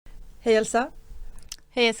Hej Elsa.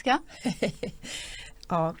 Hej Jessica.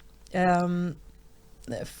 Ja,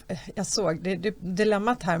 jag såg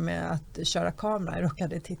dilemmat här med att köra kamera. Jag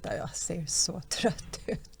råkade titta, jag ser så trött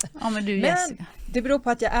ut. Ja, men du Jessica. Det beror på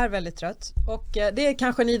att jag är väldigt trött. Och det är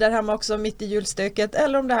kanske ni där hemma också mitt i julstöket.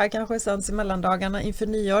 Eller om det här kanske sänds i mellandagarna inför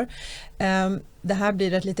nyår. Det här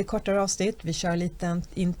blir ett lite kortare avsnitt. Vi kör lite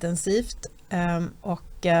intensivt.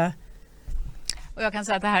 Och jag kan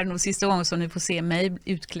säga att det här är nog sista gången som ni får se mig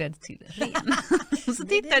utklädd till ren. Så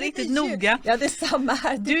titta riktigt noga. Ja, det är samma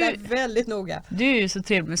här. Titta väldigt noga. Du är ju så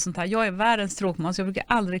trevlig med sånt här. Jag är världens tråkmåns, så jag brukar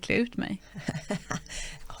aldrig klä ut mig.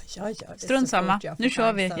 Jag gör det. Strunt samma. Nu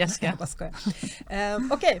kör vi, Jessica.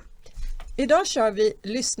 Okej. Idag kör vi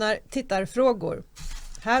tittarfrågor.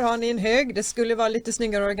 Här har ni en hög. Det skulle vara lite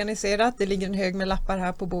snyggare organiserat. Det ligger en hög med lappar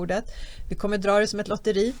här på bordet. Vi kommer dra det som ett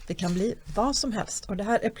lotteri. Det kan bli vad som helst. Och det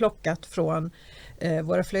här är plockat från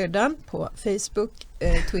våra flöden på Facebook,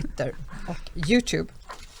 Twitter och YouTube.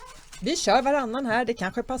 Vi kör varannan här. Det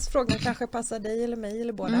kanske frågan kanske passar dig eller mig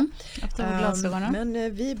eller båda.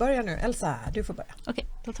 Men vi börjar nu. Elsa, du får börja. Okej,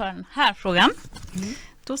 då tar jag den här frågan.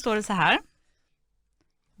 Då står det så här.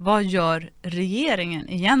 Vad gör regeringen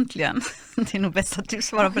egentligen? Det är nog bäst att du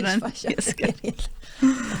svarar på den. Okej,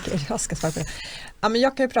 jag ska svara på det. Ja, men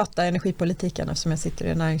jag kan ju prata energipolitiken eftersom jag sitter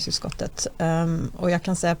i näringsutskottet. Och jag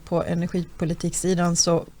kan säga att på energipolitiksidan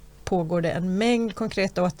så pågår det en mängd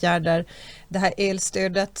konkreta åtgärder. Det här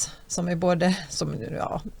elstödet som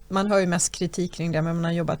är man hör ju mest kritik kring det, men man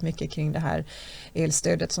har jobbat mycket kring det här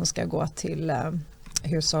elstödet som ska gå till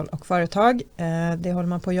hushåll och företag. Det håller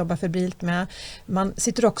man på att jobba febrilt med. Man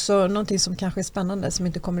sitter också, någonting som kanske är spännande som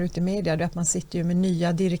inte kommer ut i media, det är att man sitter ju med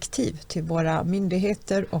nya direktiv till våra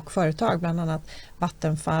myndigheter och företag, bland annat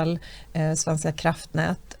Vattenfall, Svenska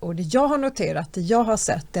kraftnät. Och det jag har noterat, det jag har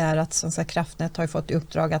sett, det är att Svenska kraftnät har fått i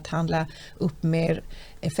uppdrag att handla upp mer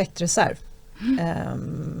effektreserv.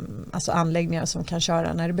 Alltså anläggningar som kan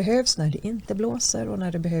köra när det behövs, när det inte blåser och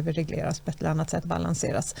när det behöver regleras på ett eller annat sätt,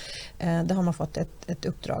 balanseras. Det har man fått ett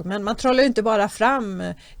uppdrag. Men man trollar ju inte bara fram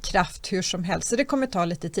kraft hur som helst, så det kommer ta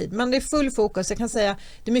lite tid. Men det är full fokus, jag kan säga,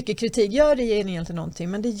 det är mycket kritik. Gör regeringen egentligen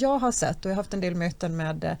någonting? Men det jag har sett, och jag har haft en del möten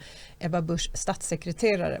med Ebba Busch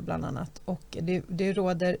statssekreterare bland annat, och det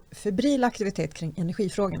råder febril aktivitet kring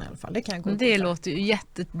energifrågorna i alla fall. Det låter ju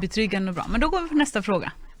jättebetryggande och bra. Men då går vi på nästa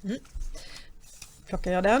fråga.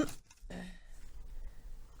 Plockar jag den.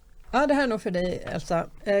 Ja, det här är nog för dig, Elsa.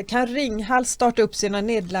 Kan Ringhals starta upp sina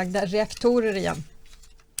nedlagda reaktorer igen?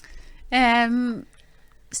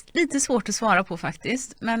 Lite svårt att svara på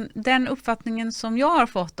faktiskt. Men den uppfattningen som jag har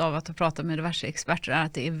fått av att ha pratat med diverse experter är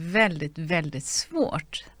att det är väldigt, väldigt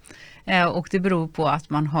svårt. Och det beror på att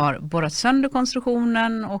man har borrat sönder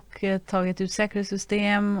konstruktionen och tagit ut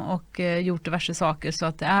säkerhetssystem och gjort diverse saker, så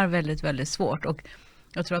att det är väldigt, väldigt svårt. Och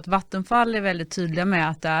jag tror att Vattenfall är väldigt tydliga med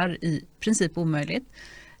att det är i princip omöjligt.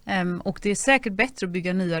 Och det är säkert bättre att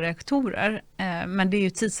bygga nya reaktorer. Men det är ju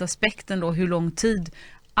tidsaspekten då, hur lång tid.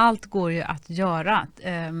 Allt går ju att göra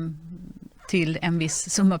till en viss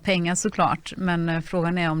summa pengar såklart. Men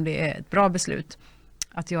frågan är om det är ett bra beslut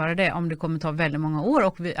att göra det, om det kommer ta väldigt många år,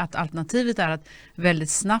 och att alternativet är att väldigt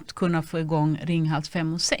snabbt kunna få igång Ringhals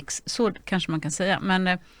 5 och 6. Så kanske man kan säga.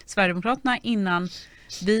 Men Sverigedemokraterna innan,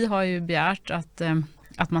 vi har ju begärt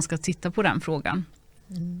att man ska titta på den frågan.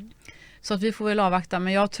 Så att vi får väl avvakta,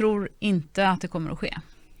 men jag tror inte att det kommer att ske.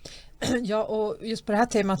 Ja, och just på det här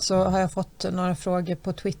temat så har jag fått några frågor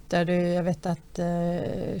på Twitter. Jag vet att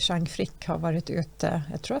Jean Frick har varit ute,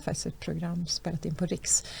 jag tror faktiskt ett program spelat in på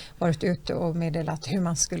Riks, varit ute och meddelat hur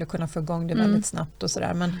man skulle kunna få igång det väldigt snabbt och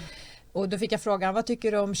sådär. Och då fick jag frågan, vad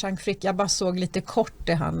tycker du om Jean Frick? Jag bara såg lite kort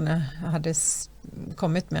det han hade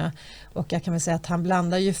kommit med. Och jag kan väl säga att han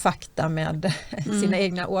blandar ju fakta med sina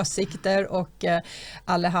egna åsikter och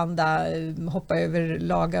allehanda hoppar över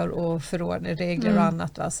lagar och förordningar, regler och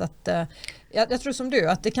annat. Va? Så att, jag tror som du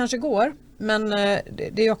att det kanske går, men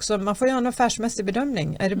det är också, man får göra en affärsmässig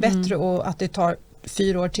bedömning. Är det bättre att det tar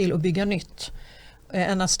 4 år till att bygga nytt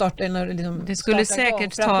än att starta det skulle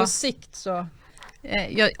säkert ta på sikt så.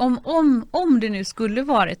 Ja, om det nu skulle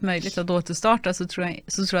varit möjligt att återstarta så tror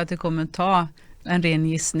jag att det kommer ta en ren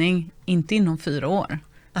gissning, inte inom 4 år.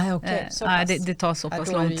 Det tar så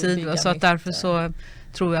pass lång tid. Så att därför så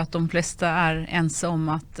tror jag att de flesta är ense om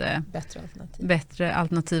att bättre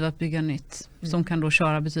alternativ att bygga nytt som kan då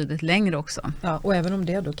köra betydligt längre också. Ja, och även om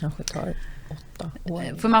det då kanske tar 8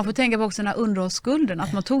 år. För man får tänka på också den här underhållsskulden,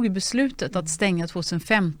 att man tog ju beslutet att stänga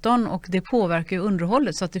 2015 och det påverkar ju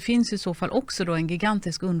underhållet, så att det finns i så fall också då en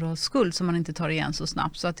gigantisk underhållsskuld som man inte tar igen så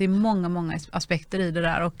snabbt. Så att det är många aspekter i det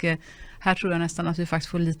där, och här tror jag nästan att vi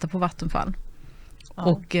faktiskt får lita på Vattenfall.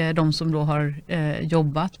 och de som då har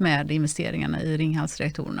jobbat med investeringarna i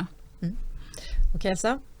Ringhalsreaktorerna. Okej,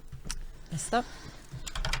 Elsa. Nästa.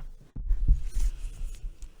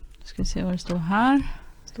 Ska vi se vad det står här.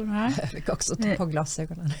 Jag fick också ta på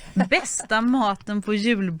glasögonen. Bästa maten på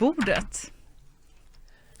julbordet.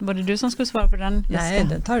 Var det du som skulle svara på den? Nej,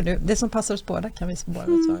 det tar du. Det som passar oss båda kan vi båda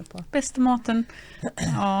svara på. Bästa maten.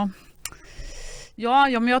 Ja,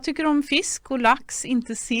 men jag tycker om fisk och lax,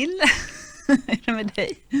 inte sill. Är det med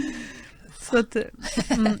dig? Så att,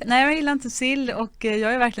 nej, jag gillar inte sill och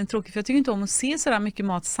jag är verkligen tråkig för jag tycker inte om att se så där mycket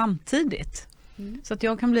mat samtidigt. Så att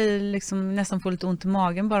jag kan bli liksom, nästan få lite ont i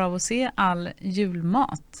magen bara av att se all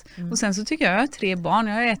julmat. Och sen så tycker jag har 3 barn.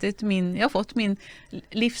 Jag har fått min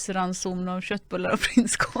livsranson av köttbullar och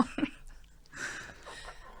prinskorv.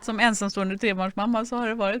 Som ensamstående 3-barnsmamma så har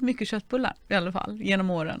det varit mycket köttbullar i alla fall genom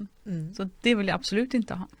åren. Så det vill jag absolut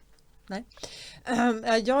inte ha. Nej.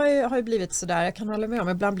 Jag har ju blivit sådär, jag kan hålla med om,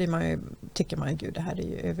 ibland tycker man gud det här är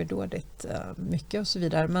ju överdådigt mycket och så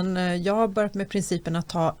vidare. Men jag har börjat med principen att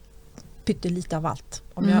ta pyttelite av allt.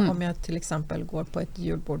 Om jag till exempel går på ett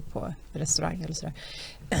julbord på restaurang eller sådär,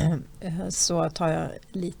 så tar jag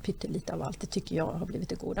pyttelite av allt. Det tycker jag har blivit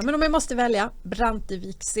det goda. Men om jag måste välja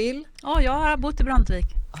Brantevikssill. Jag har bott i Brantvik.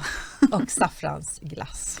 Och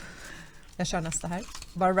saffransglass. Jag kör nästa här.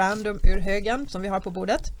 Bara random ur högen som vi har på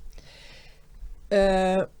bordet.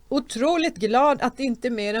 Otroligt glad att inte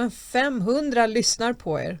mer än 500 lyssnar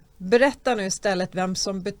på er. Berätta nu istället vem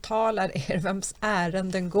som betalar er, vems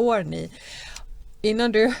ärenden går ni.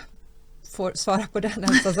 Innan du får svara på den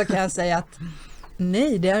så kan jag säga att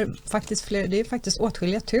nej, det är faktiskt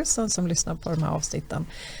åtskilliga tusen som lyssnar på de här avsnitten.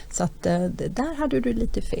 Så att där hade du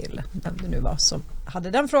lite fel, vem det nu var som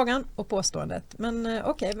hade den frågan och påståendet. Men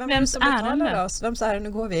okej, vems betalar oss? Vems ärende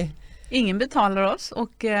går vi? Ingen betalar oss,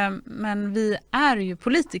 men vi är ju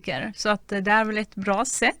politiker så att det är väl ett bra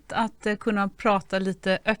sätt att kunna prata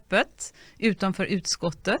lite öppet utanför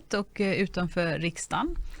utskottet och utanför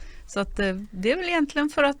riksdagen. Så att det är väl egentligen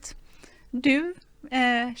för att du,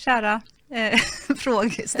 kära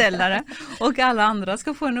frågeställare och alla andra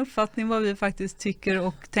ska få en uppfattning vad vi faktiskt tycker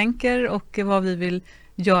och tänker och vad vi vill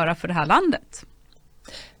göra för det här landet.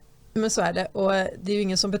 Men så är det, och det är ju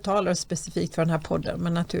ingen som betalar specifikt för den här podden,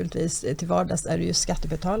 men naturligtvis till vardags är det ju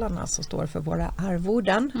skattebetalarna som står för våra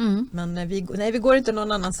arvoden. Men vi går inte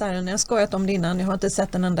någon annans ärenden. Jag har skojat om det innan, jag har inte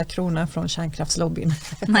sett en enda krona från kärnkraftslobbyn.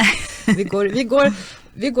 Nej.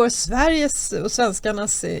 vi går Sveriges och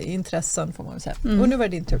svenskarnas intressen, får man väl säga. Och nu var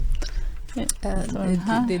det din tur.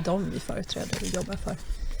 Det är de vi företräder och jobbar för.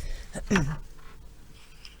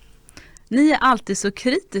 Ni är alltid så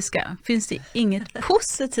kritiska. Finns det inget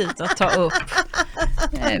positivt att ta upp?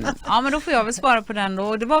 Ja, men då får jag väl svara på den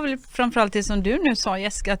då. Det var väl framförallt det som du nu sa,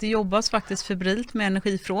 Jessica, att det jobbas faktiskt febrilt med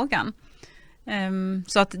energifrågan.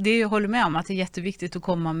 Så att det jag håller med om att det är jätteviktigt att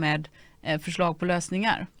komma med förslag på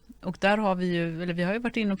lösningar. Och där har vi har ju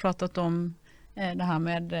varit inne och pratat om det här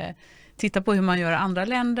med titta på hur man gör i andra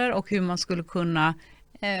länder och hur man skulle kunna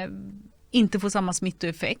inte få samma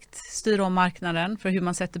smittoeffekt, styra om marknaden för hur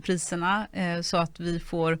man sätter priserna så att vi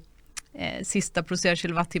får sista producerade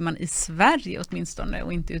kilowattimman i Sverige åtminstone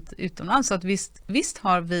och inte utomlands. Så att visst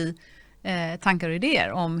har vi tankar och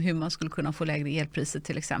idéer om hur man skulle kunna få lägre elpriser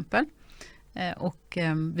till exempel. Och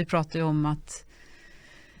vi pratar ju om att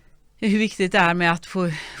hur viktigt det är med att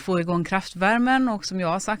få igång kraftvärmen och som jag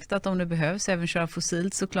har sagt att om det behövs även köra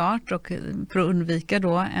fossilt såklart och för att undvika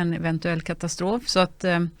då en eventuell katastrof. Så att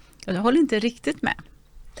jag håller inte riktigt med.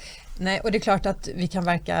 Nej, och det är klart att vi kan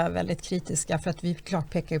verka väldigt kritiska för att vi klart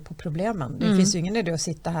pekar ju på problemen. Det finns ju ingen idé att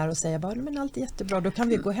sitta här och säga bara, men allt är jättebra, då kan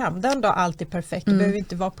vi gå hem. Den dag allt är perfekt, då behöver vi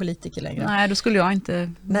inte vara politiker längre. Nej, då skulle jag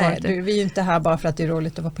inte vara det. Vi är ju inte här bara för att det är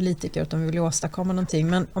roligt att vara politiker utan vi vill åstadkomma någonting.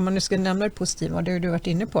 Men om man nu ska nämna det positiva, och det har du varit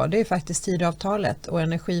inne på, det är faktiskt Tidöavtalet och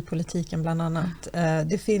energipolitiken bland annat.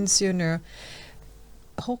 Det finns ju nu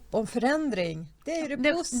hopp om förändring. Det är ju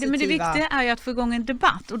det positiva. Men det viktiga är ju att få igång en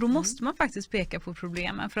debatt och då måste man faktiskt peka på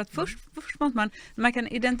problemen. För att först måste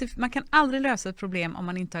man kan aldrig lösa ett problem om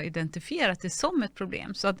man inte har identifierat det som ett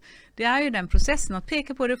problem. Så att det är ju den processen att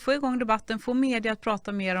peka på det, få igång debatten, få media att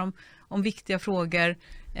prata mer om viktiga frågor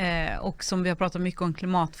och som vi har pratat mycket om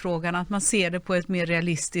klimatfrågan, att man ser det på ett mer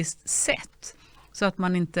realistiskt sätt. Så att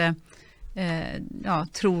man inte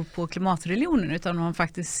tror på klimatreligionen utan man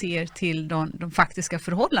faktiskt ser till de faktiska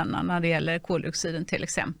förhållandena när det gäller koldioxiden till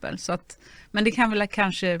exempel. Så att, men det kan väl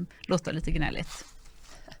kanske låta lite gnälligt.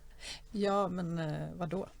 Ja, men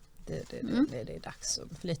vadå? Det är dags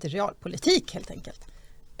för lite realpolitik helt enkelt.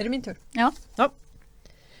 Är det min tur? Ja.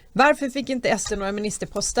 Varför fick inte SD några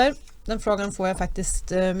ministerposter? Den frågan får jag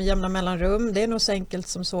faktiskt med jämna mellanrum. Det är nog så enkelt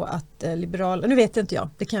som så att liberala, nu vet inte jag,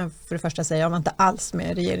 det kan jag för det första säga, jag var inte alls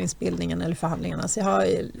med regeringsbildningen eller förhandlingarna, så jag har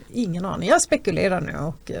ingen aning. Jag spekulerar nu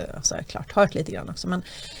och så är klart hört lite grann också, men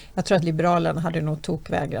jag tror att Liberalerna hade nog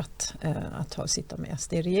tokvägrat att sitta med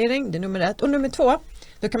SD i regering, det är nummer 1. Och nummer 2,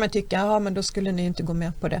 då kan man tycka, ja men då skulle ni inte gå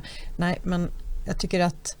med på det. Nej, men jag tycker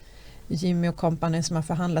att Jimmy och kompani som har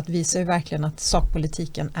förhandlat visar ju verkligen att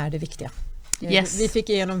sakpolitiken är det viktiga. Yes. Vi fick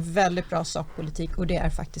igenom väldigt bra sakpolitik och det är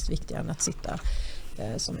faktiskt viktigare än att sitta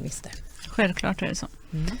som minister. Självklart är det så.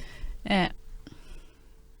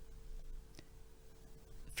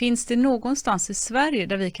 Finns det någonstans i Sverige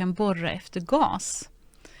där vi kan borra efter gas?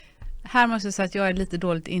 Här måste jag säga att jag är lite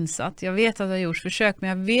dåligt insatt. Jag vet att det har gjorts försök, men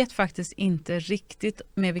jag vet faktiskt inte riktigt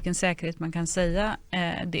med vilken säkerhet man kan säga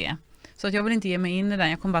det. Så att jag vill inte ge mig in i den,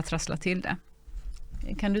 jag kommer bara trassla till det.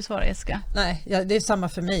 Kan du svara, Jessica? Nej, det är samma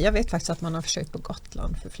för mig. Jag vet faktiskt att man har försökt på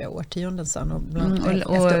Gotland för flera årtionden sedan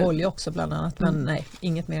och efter olja också bland annat. Men nej,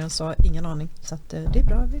 inget mer än så, ingen aning. Så att, det är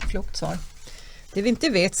bra, det är ett klokt svar. Det vi inte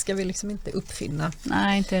vet ska vi liksom inte uppfinna.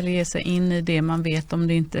 Nej, inte heller ge sig in i det man vet om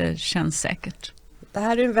det inte känns säkert. Det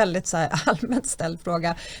här är en väldigt så här allmänt ställd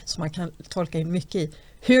fråga som man kan tolka in mycket i.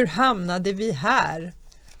 Hur hamnade vi här?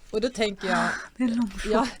 Och då tänker jag, det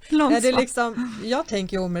är det är liksom, jag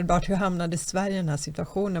tänker omedelbart hur hamnade Sverige i den här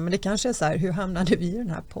situationen, men det kanske är så här, hur hamnade vi i den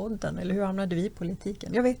här podden eller hur hamnade vi i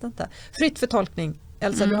politiken? Jag vet inte. Fritt för tolkning.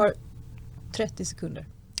 Elsa, du har 30 sekunder.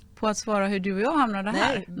 På att svara hur du och jag hamnade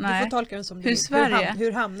här? Nej, du får tolka den som du hur vill. Sverige?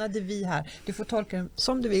 Hur hamnade vi här? Du får tolka den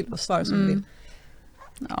som du vill och svara som du vill.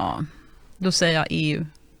 Ja, då säger jag EU.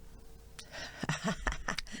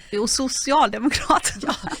 Och socialdemokrat.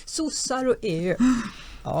 Ja, sossar och EU.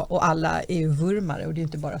 Ja, och alla EU-vurmare, och det är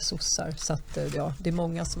inte bara sossar, så att, ja, det är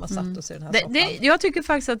många som har satt oss i den här soffan. Jag tycker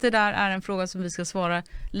faktiskt att det där är en fråga som vi ska svara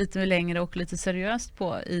lite längre och lite seriöst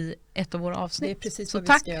på i ett av våra avsnitt. Det är precis så vad vi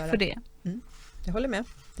tack ska göra. För det. Jag håller med.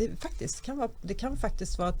 Det kan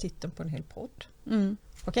faktiskt vara titeln på en hel podd.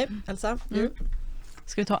 Okej, Elsa, du?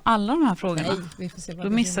 Ska vi ta alla de här frågorna? Nej, vi får se vad då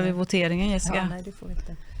missar vi voteringen, Jessica. Ja, nej, det får vi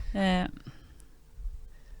inte.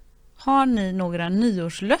 Har ni några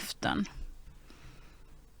nyårslöften?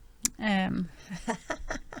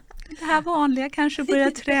 Det här vanliga, kanske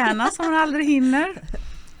börja träna som man aldrig hinner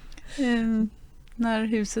när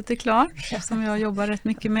huset är klart, som jag jobbar rätt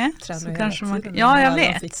mycket med. Så kanske man, ja, jag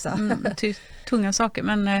vet. Tunga saker,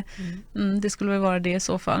 men det skulle väl vara det i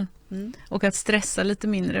så fall. Och att stressa lite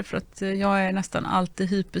mindre, för att jag är nästan alltid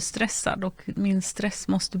hyperstressad och min stress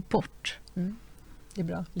måste bort. Det är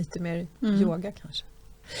bra. Lite mer yoga kanske.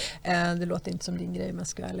 Det låter inte som din grej, men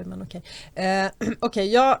ska jag ärlig, men okej.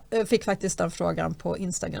 Okej, jag fick faktiskt den frågan på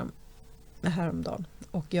Instagram häromdagen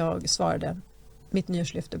och jag svarade, mitt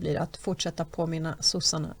nyårslöfte blir att fortsätta påminna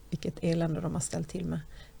sossarna vilket elände de har ställt till med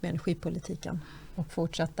energipolitiken och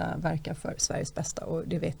fortsätta verka för Sveriges bästa, och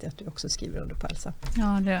det vet jag att du också skriver under på, Elsa.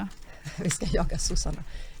 Ja, det. Vi ska jaga sossarna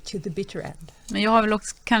to the bitter end. Men jag har väl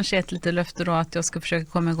också kanske ett litet löfte då att jag ska försöka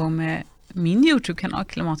komma igång med min YouTube-kanal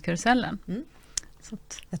Klimatkarusellen. Så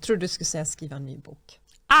att, jag tror du skulle säga skriva en ny bok.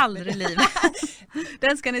 Aldrig i livet.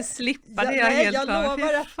 Den ska ni slippa, det är jag helt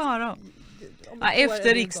klar.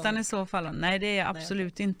 Efter riksdagen i så fall. Nej, det är jag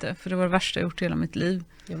absolut inte. För det var det värsta jag gjort i hela mitt liv.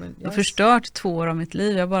 Ja, jag har förstört 2 år av mitt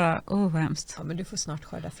liv. Jag bara, vad hemskt. Ja, men du får snart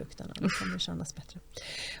skörda frukterna. Det kommer kännas bättre.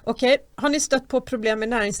 Okej, har ni stött på problem med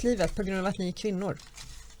näringslivet på grund av att ni är kvinnor?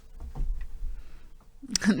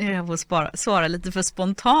 Jag får svara lite för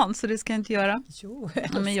spontant, så det ska jag inte göra. Jo,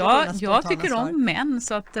 men jag tycker om män,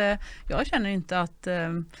 så att jag känner inte att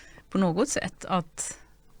på något sätt att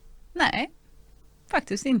nej,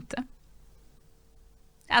 faktiskt inte.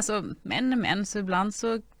 Alltså män är män, så ibland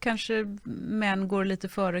så kanske män går lite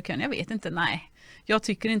före kön. Jag vet inte, nej. Jag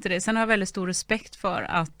tycker inte det. Sen har jag väldigt stor respekt för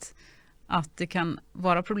att det kan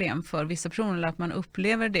vara problem för vissa personer, eller att man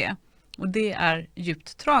upplever det. Och det är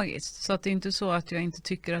djupt tragiskt. Så att det är inte så att jag inte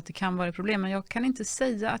tycker att det kan vara ett problem. Men jag kan inte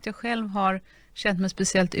säga att jag själv har känt mig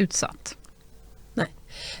speciellt utsatt. Nej,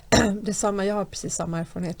 det är samma, jag har precis samma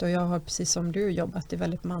erfarenhet och jag har precis som du jobbat i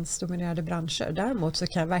väldigt mansdominerade branscher. Däremot så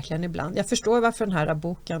kan jag verkligen ibland, jag förstår varför den här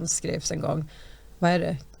boken skrevs en gång. Vad är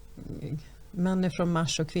det? Män är från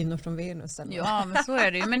Mars och kvinnor från Venus. Eller? Ja, men så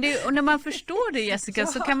är det ju. Men och när man förstår det, Jessica,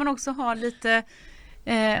 så kan man också ha lite,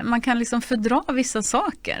 man kan liksom fördra vissa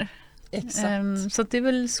saker. Exakt. Så att det är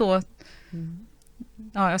väl så.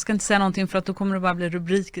 Ja, jag ska inte säga någonting för att då kommer det bara bli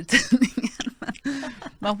rubrik i tidningen.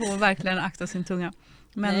 Man får verkligen akta sin tunga.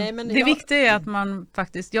 Men det viktiga är att man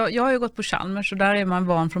faktiskt, jag har ju gått på Chalmers, så där är man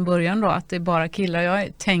van från början då att det är bara killar.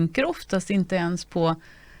 Jag tänker oftast inte ens på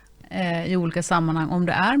i olika sammanhang om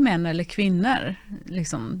det är män eller kvinnor.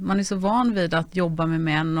 Liksom, man är så van vid att jobba med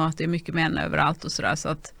män och att det är mycket män överallt och sådär, så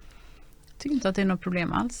att jag tycker inte att det är något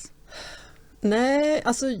problem alls. Nej,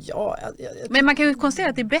 alltså Men man kan ju konstatera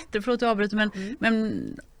att det är bättre, förlåt att jag avbryter,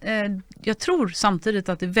 men jag tror samtidigt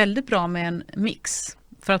att det är väldigt bra med en mix.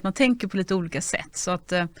 För att man tänker på lite olika sätt. Så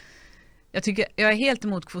att jag är helt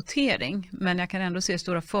emot kvotering, men jag kan ändå se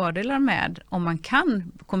stora fördelar med om man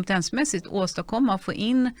kan kompetensmässigt åstadkomma och få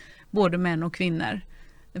in både män och kvinnor.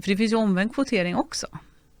 För det finns ju omvänd kvotering också.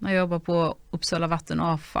 När jag jobbade på Uppsala vatten och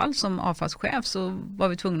avfall som avfallschef så var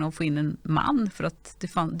vi tvungna att få in en man för att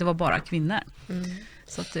det var bara kvinnor.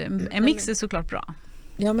 Så att en mix är såklart bra.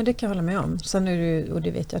 Ja, men det kan jag hålla med om. Sen är det, och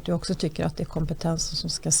det vet jag att du också tycker att det är kompetensen som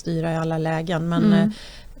ska styra i alla lägen.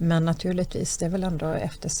 Men naturligtvis, det är väl ändå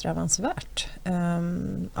eftersträvansvärt.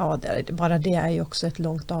 Bara det är ju också ett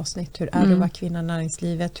långt avsnitt. Hur är det att vara kvinna i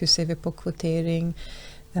näringslivet? Hur ser vi på kvotering?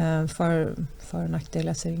 För och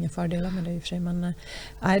nackdelar, ser inga fördelar med det i och för sig. Men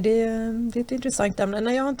det är ett intressant ämne.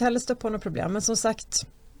 Nej, jag har inte heller stött på några problem. Men som sagt,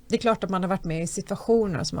 det är klart att man har varit med i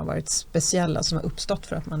situationer som har varit speciella, som har uppstått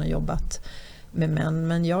för att man har jobbat med män.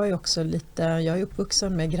 Men jag är också jag är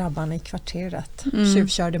uppvuxen med grabbarna i kvarteret.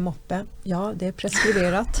 Tjuvkörde moppe. Ja, det är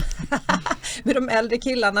preskriberat. Med de äldre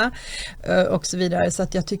killarna och så vidare. Så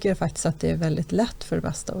att jag tycker faktiskt att det är väldigt lätt för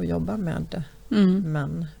Basta att jobba med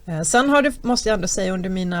män. Sen har det, måste jag ändå säga, under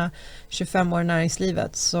mina 25 år i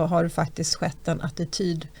näringslivet så har det faktiskt skett en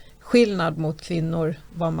attitydskillnad mot kvinnor.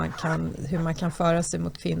 Hur man kan föra sig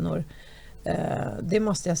mot kvinnor. Det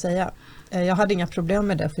måste jag säga. Jag hade inga problem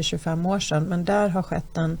med det för 25 år sedan, men där har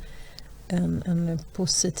skett en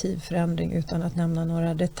positiv förändring utan att nämna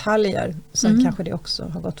några detaljer. Sen kanske det också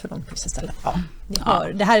har gått för långt på vissa ställen.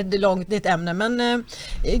 Det här är långt, det är ett ämne, men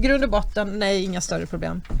i grund och botten, nej, inga större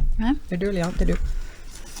problem. Är du eller jag? Det är du.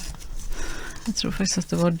 Jag tror faktiskt att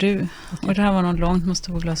det var du. Okay. Och det här var något långt,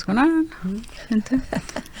 måste vara glasögonen. Inte.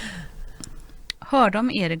 Hörde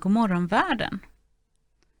om er i Godmorgonvärlden.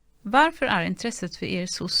 Varför är intresset för er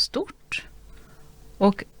så stort?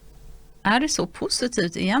 Och är det så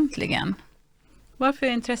positivt egentligen? Varför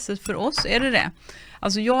är intresset för oss? Är det?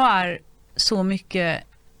 Alltså jag är så mycket...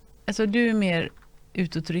 Alltså du är mer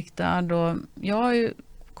utåtriktad och jag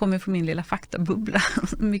kommer från min lilla faktabubbla.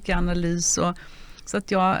 Mycket analys och... Så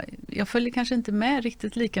att jag följer kanske inte med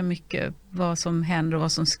riktigt lika mycket vad som händer och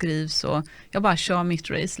vad som skrivs. Och jag bara kör mitt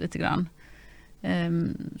race lite grann.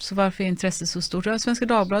 Så varför är intresset så stort? Svenska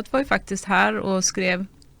Dagbladet var ju faktiskt här och skrev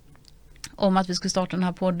om att vi skulle starta den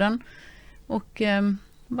här podden. Och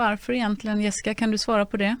varför egentligen, Jessica, kan du svara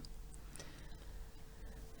på det?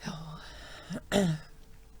 Ja.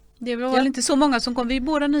 Det var väl inte så många som kom, vi är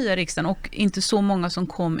båda nya i riksdagen, och inte så många som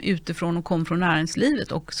kom utifrån och kom från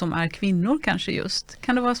näringslivet och som är kvinnor kanske just.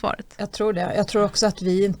 Kan det vara svaret? Jag tror det. Jag tror också att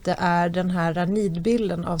vi inte är den här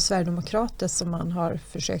nidbilden av Sverigedemokrater som man har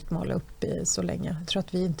försökt måla upp i så länge. Jag tror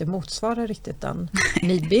att vi inte motsvarar riktigt den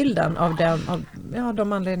nidbilden av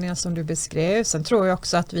de anledningar som du beskrev. Sen tror jag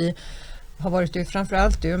också att vi har varit ju,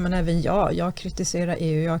 framförallt du, men även jag kritiserar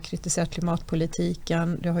EU, jag har kritiserat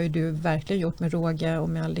klimatpolitiken, det har ju du verkligen gjort med råge och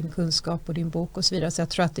med all din kunskap och din bok och så vidare, så jag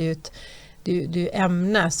tror att det är ett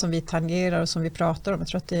ämne som vi tangerar och som vi pratar om.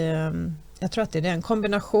 Jag tror att det är en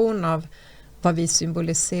kombination av vad vi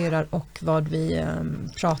symboliserar och vad vi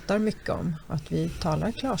pratar mycket om, att vi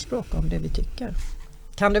talar klarspråk om det vi tycker.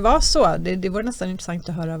 Kan det vara så? Det vore nästan intressant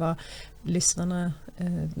att höra vad lyssnarna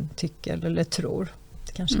tycker eller tror.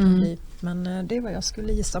 Kanske kan bli, men det är vad jag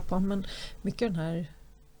skulle gissa på. Men mycket den här...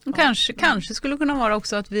 Kanske skulle kunna vara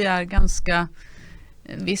också att vi är ganska...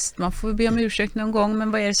 Visst, man får be om ursäkt någon gång,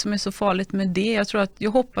 men vad är det som är så farligt med det?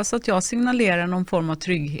 Jag hoppas att jag signalerar någon form av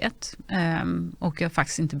trygghet. Och jag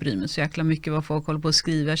faktiskt inte bryr mig så jäkla mycket vad folk håller på att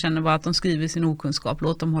skriva. Jag känner bara att de skriver sin okunskap,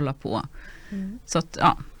 låt dem hålla på. Så att,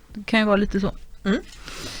 det kan ju vara lite så.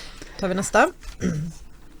 Tar vi nästa.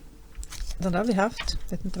 Den där har vi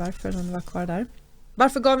haft. Vet inte varför den var kvar där.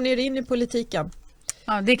 Varför gav ni er in i politiken?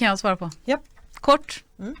 Ja, det kan jag svara på. Ja. Kort.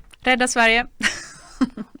 Rädda Sverige.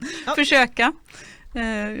 Försöka.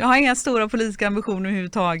 Jag har inga stora politiska ambitioner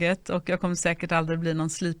överhuvudtaget. Och jag kommer säkert aldrig bli någon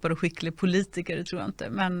slipad och skicklig politiker, det tror jag inte.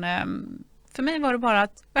 Men för mig var det bara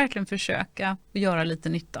att verkligen försöka och göra lite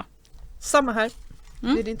nytta. Samma här.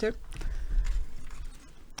 Det är din tur.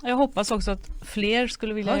 Jag hoppas också att fler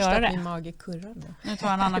skulle vilja göra det. Min mage kurrar nu. Jag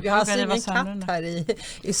tar en annan. Jag har ingen katt här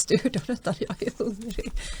i studion utan jag är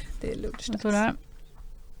hungrig. Det är lunchdags.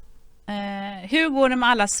 Hur går det med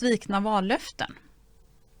alla svikna vallöften?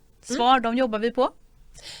 Svar, de jobbar vi på.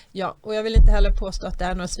 Ja, och jag vill inte heller påstå att det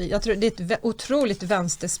är något svik. Jag tror det är ett otroligt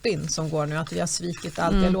vänsterspinn som går nu, att vi har svikit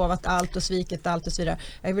allt, vi har lovat allt och svikit allt och så vidare.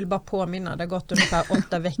 Jag vill bara påminna, det har gått ungefär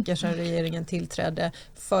 8 veckor sedan regeringen tillträdde.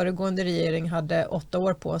 Föregående regering hade 8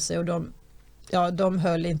 år på sig och de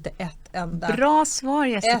höll inte ett enda. Bra svar,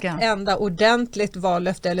 Jessica. Ett enda ordentligt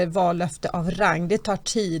vallöfte eller vallöfte av rang. Det tar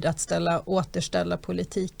tid att återställa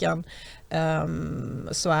politiken.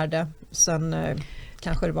 Så är det. Sen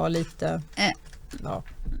kanske det var lite... Ja,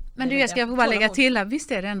 men du, jag får bara lägga till här.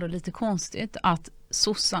 Visst är det ändå lite konstigt att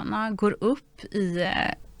sossarna går upp i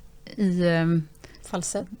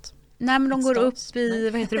falsett. Nej, men de går upp i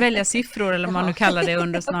väljarsiffror eller vad man nu kallar det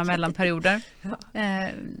under sådana mellanperioder. Ja.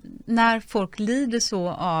 När folk lider så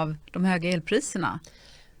av de höga elpriserna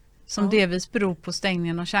som delvis beror på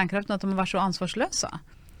stängningen av kärnkraften, att de har varit så ansvarslösa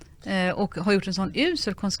och har gjort en sån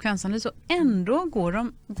usel konsekvensanalys, och ändå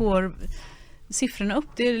går siffrorna upp.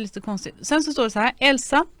 Det är lite konstigt. Sen så står det så här: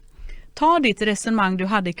 Elsa, ta ditt resonemang du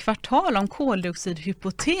hade i kvartal om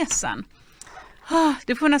koldioxidhypotesen.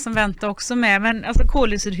 Det får nästan vänta också med, men alltså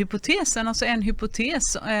koldioxidhypotesen, alltså en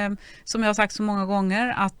hypotes som jag har sagt så många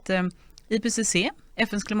gånger, att IPCC,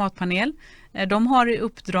 FNs klimatpanel, de har i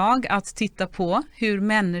uppdrag att titta på hur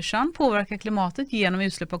människan påverkar klimatet genom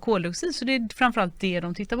utsläpp av koldioxid, så det är framförallt det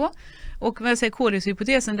de tittar på. Och vad jag säger,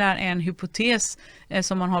 koldioxidhypotesen, det är en hypotes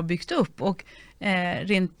som man har byggt upp, och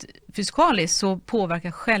rent fysikaliskt så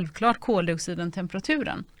påverkar självklart koldioxiden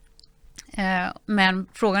temperaturen. Men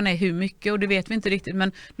frågan är hur mycket, och det vet vi inte riktigt,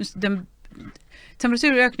 men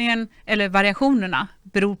temperaturökningen eller variationerna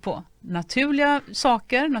beror på naturliga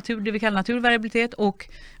saker, det vi kallar naturlig variabilitet, och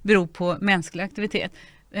beror på mänsklig aktivitet.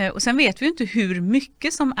 Och sen vet vi inte hur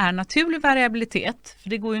mycket som är naturlig variabilitet, för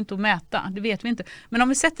det går ju inte att mäta, det vet vi inte. Men om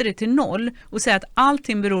vi sätter det till 0 och säger att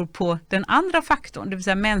allting beror på den andra faktorn, det vill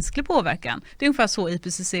säga mänsklig påverkan, det är ungefär så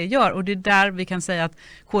IPCC gör, och det är där vi kan säga att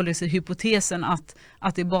koldioxidhypotesen,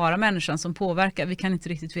 att det är bara människan som påverkar, vi kan inte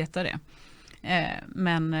riktigt veta det.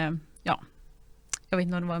 Men ja, jag vet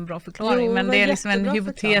inte om det var en bra förklaring, men det är liksom en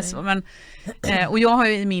hypotes. Och jag har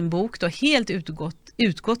ju i min bok då helt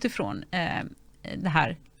utgått ifrån det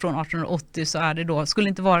här från 1880, så är det då, skulle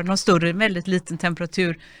inte vara någon större, väldigt liten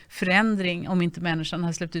temperaturförändring om inte människan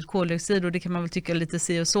har släppt ut koldioxid, och det kan man väl tycka lite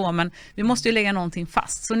si och så, men vi måste ju lägga någonting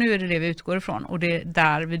fast, så nu är det vi utgår ifrån, och det är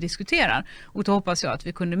där vi diskuterar, och då hoppas jag att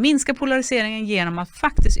vi kunde minska polariseringen genom att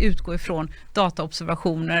faktiskt utgå ifrån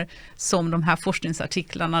dataobservationer som de här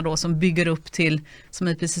forskningsartiklarna då, som bygger upp till, som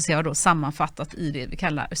IPCC har då sammanfattat i det vi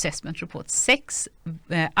kallar Assessment Report 6,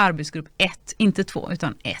 arbetsgrupp 1, inte 2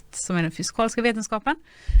 utan 1, som är den fysikaliska vetenskapen.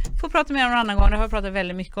 Får prata med om en annan gång, det har jag pratat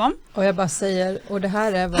väldigt mycket om. Och jag bara säger, och det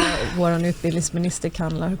här är vad vår utbildningsminister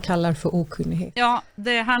kallar för okunnighet. Ja,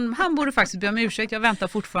 han borde faktiskt be om ursäkt, jag väntar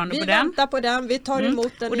fortfarande på den. Vi väntar på den, vi tar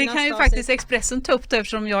emot den. Och det kan ju faktiskt Expressen ta upp det,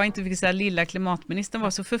 eftersom jag inte fick säga lilla klimatministern var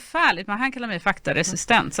så förfärligt, men han kallar mig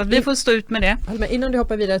faktaresistent, så att vi får stå ut med det. Men innan du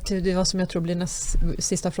hoppar vidare till det som jag tror blir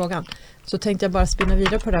sista frågan, så tänkte jag bara spinna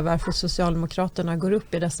vidare på det, varför Socialdemokraterna går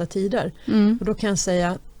upp i dessa tider. Och då kan jag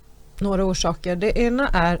säga några orsaker. Det ena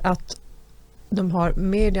är att de har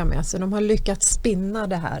media med sig. De har lyckats spinna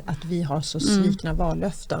det här att vi har så svikna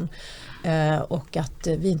vallöften. Och att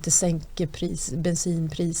vi inte sänker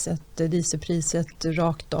bensinpriset, dieselpriset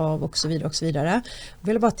rakt av och så vidare och så vidare. Jag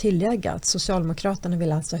vill bara tillägga att Socialdemokraterna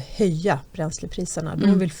vill alltså höja bränslepriserna.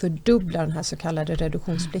 De vill fördubbla den här så kallade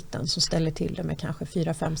reduktionsplikten som ställer till det med kanske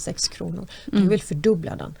 4, 5, 6 kronor. De vill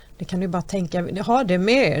fördubbla den. Det kan ni bara tänka, ha det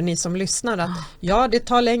med er, ni som lyssnar, att ja, det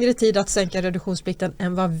tar längre tid att sänka reduktionsplikten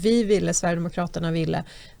än vad vi ville, Sverigedemokraterna ville.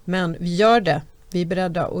 Men vi gör det. Vi är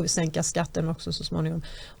beredda att sänka skatten också så småningom.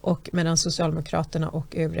 Och medan Socialdemokraterna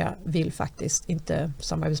och övriga vill faktiskt, inte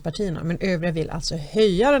samarbetspartierna, men övriga vill alltså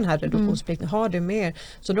höja den här reduktionsplikten, ha det mer.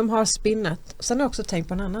 Så de har spinnet. Sen har jag också tänkt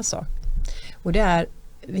på en annan sak. Och det är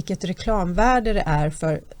vilket reklamvärde det är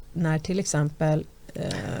för när till exempel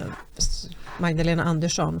Magdalena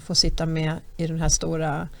Andersson får sitta med i den här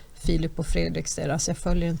stora Filip och Fredriks, alltså jag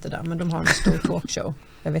följer inte där, men de har en stor talkshow.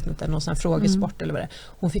 Jag vet inte, någon sån frågesport eller vad det är.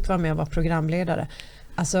 Hon fick vara med och vara programledare.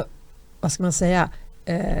 Alltså, vad ska man säga?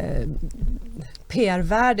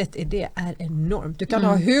 PR-värdet i det är enormt. Du kan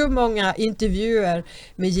ha hur många intervjuer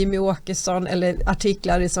med Jimmy Åkesson eller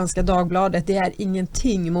artiklar i Svenska Dagbladet. Det är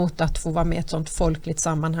ingenting mot att få vara med i ett sånt folkligt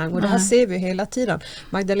sammanhang. Och det här ser vi hela tiden.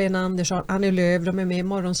 Magdalena Andersson, Annie Lööf, de är med i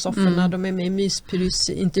morgonsofforna, de är med i Myspys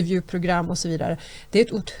intervjuprogram och så vidare. Det är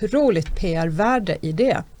ett otroligt PR-värde i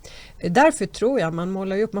det. Därför tror jag man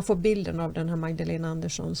målar upp, man får bilden av den här Magdalena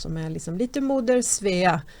Andersson som är liksom lite moder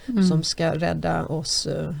Svea som ska rädda oss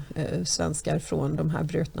svenskar från de här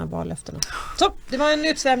brutna vallöftena. Så, det var en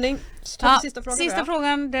utsvävning. Sista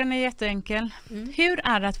frågan, den är jätteenkel. Hur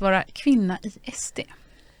är det att vara kvinna i SD?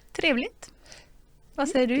 Trevligt. Vad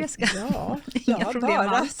säger du, Jessica? Ja, jag har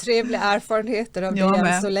bara trevliga erfarenheter av det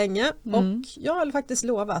än så länge. Och jag har faktiskt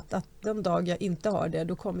lovat att den dag jag inte har det,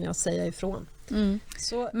 då kommer jag säga ifrån.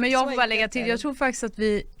 Men jag får bara lägga till, jag tror faktiskt att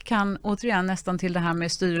vi kan återigen nästan till det här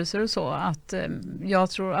med styrelser och så, att jag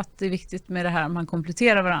tror att det är viktigt med det här att man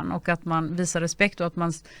kompletterar varandra och att man visar respekt och att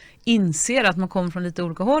man inser att man kommer från lite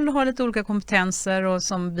olika håll och har lite olika kompetenser, och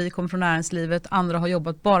som vi kommer från näringslivet, andra har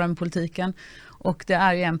jobbat bara med politiken. Och det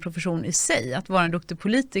är ju en profession i sig att vara en duktig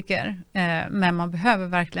politiker, men man behöver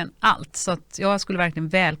verkligen allt. Så att jag skulle verkligen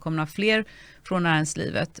välkomna fler från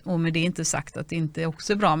näringslivet, och med det inte sagt att det inte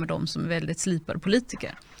också är bra med de som är väldigt slipade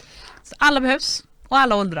politiker. Så alla behövs, och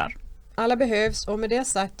alla åldrar. Alla behövs, och med det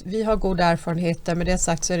sagt, vi har goda erfarenheter. Med det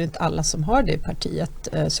sagt så är det inte alla som har det i partiet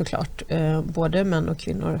såklart. Både män och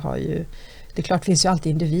kvinnor har ju, det är klart, finns ju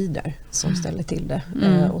alltid individer som ställer till det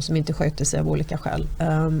och som inte sköter sig av olika skäl.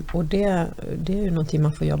 Och det är ju någonting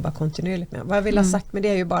man får jobba kontinuerligt med. Vad jag vill ha sagt med det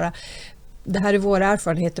är ju bara, det här är våra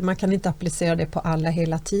erfarenheter, man kan inte applicera det på alla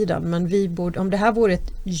hela tiden, men vi borde, om det här vore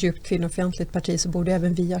ett djupt kvinnofientligt parti så borde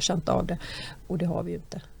även vi ha känt av det, och det har vi ju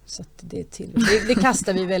inte. Så att det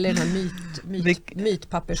kastar vi väl i den här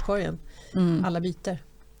mytpapperskorgen, alla myter.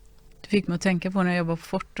 Det fick mig att tänka på när jag jobbade på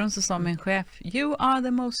Fortron, så sa min chef, you are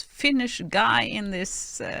the most Finnish guy in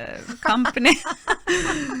this company.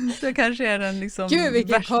 Så kanske är den liksom... Gud,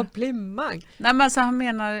 vilken komplimang! Nej, men alltså han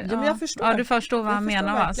menar... Ja, men jag förstår. Ja, du förstår vad han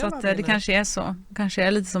menar, va? Så att det kanske är så. Kanske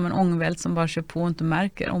är lite som en ångvält som bara kör på och inte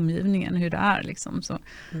märker omgivningen, hur det är liksom. Så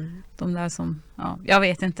de där som... Ja, jag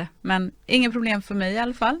vet inte. Men ingen problem för mig i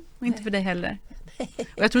alla fall. Och inte för dig heller.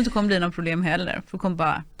 Och jag tror inte det kommer bli någon problem heller. För du kommer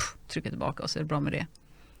bara trycka tillbaka och så är det bra med det.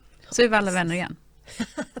 Så är vi alla vänner igen.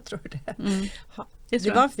 Jag tror det.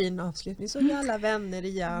 Det var en fin avslutning. Så är vi alla vänner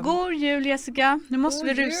igen. God jul, Jessica. Nu måste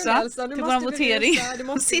vi rusa till vår votering.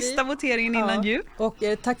 Sista voteringen innan jul. Och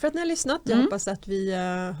tack för att ni har lyssnat. Jag hoppas att vi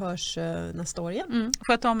hörs nästa år igen.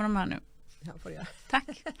 Får jag ta med de här nu? Ja, får jag.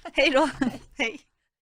 Tack. Hej då. Hej.